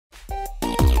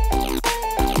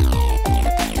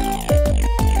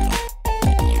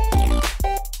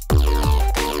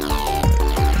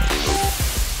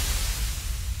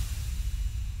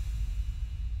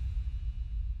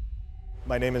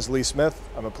My name is Lee Smith.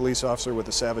 I'm a police officer with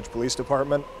the Savage Police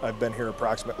Department. I've been here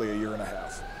approximately a year and a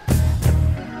half.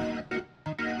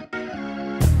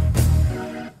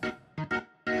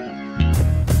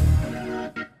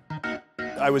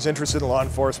 I was interested in law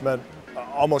enforcement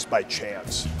almost by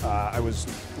chance. I was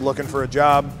looking for a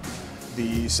job.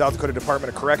 The South Dakota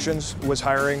Department of Corrections was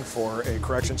hiring for a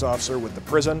corrections officer with the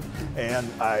prison, and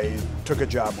I took a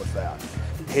job with that.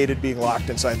 Hated being locked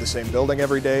inside the same building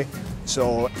every day,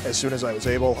 so as soon as I was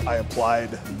able, I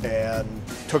applied and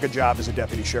took a job as a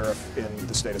deputy sheriff in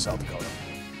the state of South Dakota.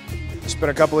 Spent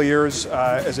a couple of years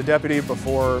as a deputy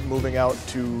before moving out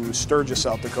to Sturgis,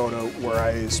 South Dakota, where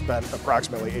I spent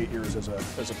approximately 8 years as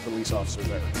a police officer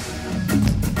there.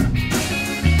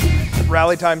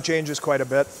 Rally time changes quite a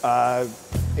bit,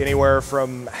 anywhere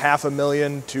from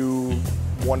 $500,000 to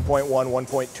 1.1,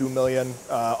 1.2 million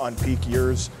on peak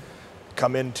years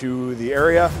come into the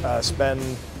area, spend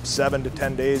 7 to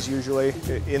 10 days usually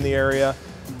in the area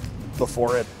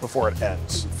before it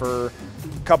ends. For a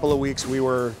couple of weeks we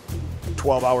were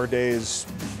 12-hour days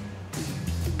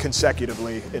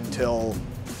consecutively until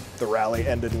the rally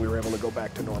ended and we were able to go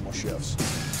back to normal shifts.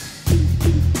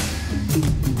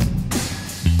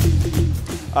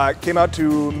 Came out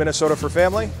to Minnesota for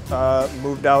family,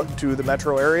 moved out to the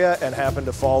metro area and happened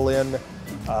to fall in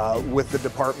with the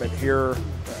department here.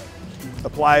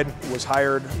 Applied, was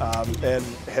hired, and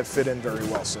have fit in very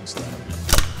well since then.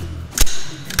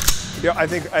 You know, I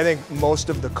think most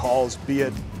of the calls, be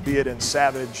it in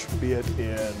Savage, be it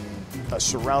in a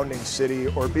surrounding city,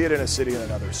 or be it in a city in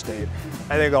another state,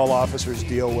 I think all officers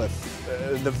deal with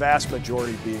the vast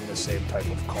majority being the same type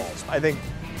of calls. I think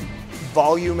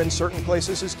volume in certain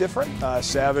places is different.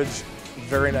 Savage,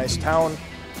 very nice town.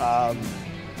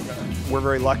 We're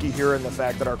very lucky here in the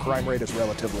fact that our crime rate is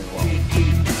relatively low.